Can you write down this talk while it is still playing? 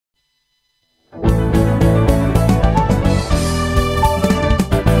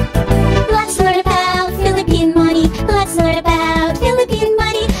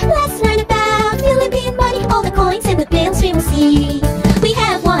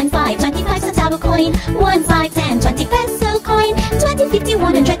coin, 1, 5, 10, 20 peso coin, 20, 50,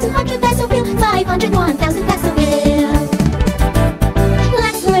 100, 200 peso bill, 500, 1,000 peso bill.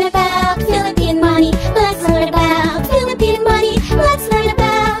 Let's learn about Philippine money. Let's learn about Philippine money. Let's learn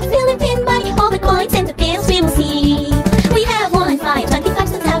about Philippine money. All the coins and the bills we will see. We have 1, 5, 25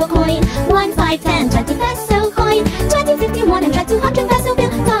 centavo coin, 1, 5, 10, 20 peso coin, 20, 50, 100, 200 peso bill,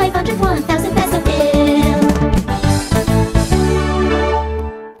 500, 1,000 peso bill.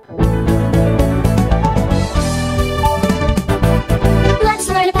 Let's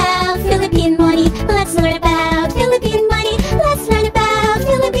learn about Philippine money. Let's learn about Philippine money. Let's learn about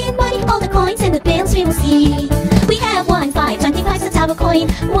Philippine money. All the coins and the bills we will see. We have 1, 5, 25 centavo coin,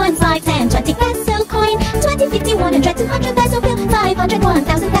 1, 5, 10, 20 peso coin, 20, 50, 100, 200 peso bill, 500,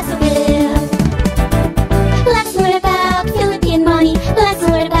 1,000 peso bill. Let's learn about Philippine money. Let's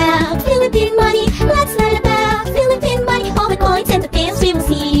learn about Philippine money. Let's learn about Philippine money. All the coins and the bills we will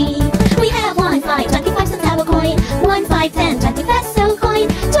see. We have 1, 5, 25 centavo coin, 1, 5, 10, 20 peso coin,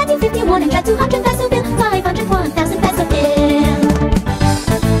 20, 50, 100, 200 peso bill, 500, 1,000 peso bill.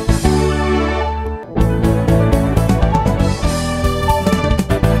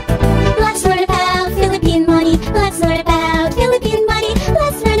 Let's learn about Philippine money. Let's learn about Philippine money.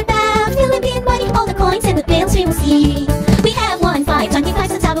 Let's learn about Philippine money. All the coins and the bills we will see. We have 1, 5, 25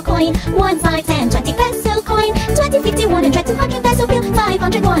 centavo coin, 1, 5, 10, 20 peso coin, 20, 50, 100, 200 peso bill,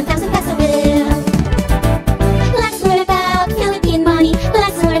 500, 1,000 peso bill. Let's learn about Philippine money.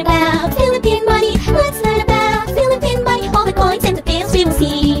 Let's learn about Philippine money. Let's learn about Philippine money. All the coins and the bills we will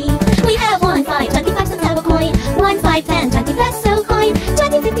see. We have 1, 5, 25 centavo coin, 1, 5, 10, 20 peso coin,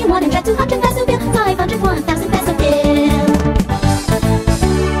 20, 50, 100, 200 peso bill, 500, 1,000 peso bill.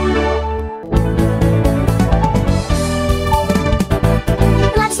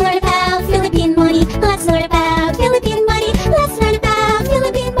 Let's learn about Philippine money. Let's learn about Philippine money. Let's learn about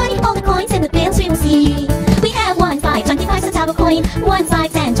Philippine money. All the coins and the bills we will see. We have 1, 5, 25 centavo coin, 1,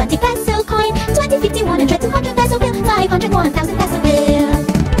 5, 10, 20 peso coin, 20, 50, 100, 200 peso bill, 500, 1,000 peso bill.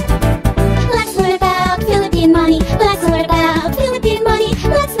 Let's learn about Philippine money. Let's learn about Philippine money.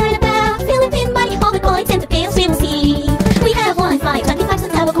 Let's learn about Philippine money. All the coins and the bills we will see. We have 1, 5, 25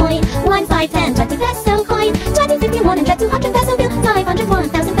 centavo coin, 1, 5, 10, 20 peso coin, 20, 50, 100, 200 peso bill, 500,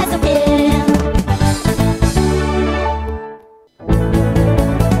 1,000 peso bill.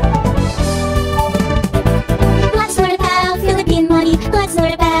 Let's learn about Philippine money. Let's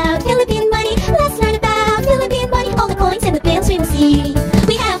learn about Philippine money. Let's learn about Philippine money. All the coins and the bills we will see.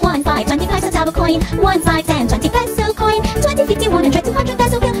 We have 1, 5, 25 centavo coin, 1, 5,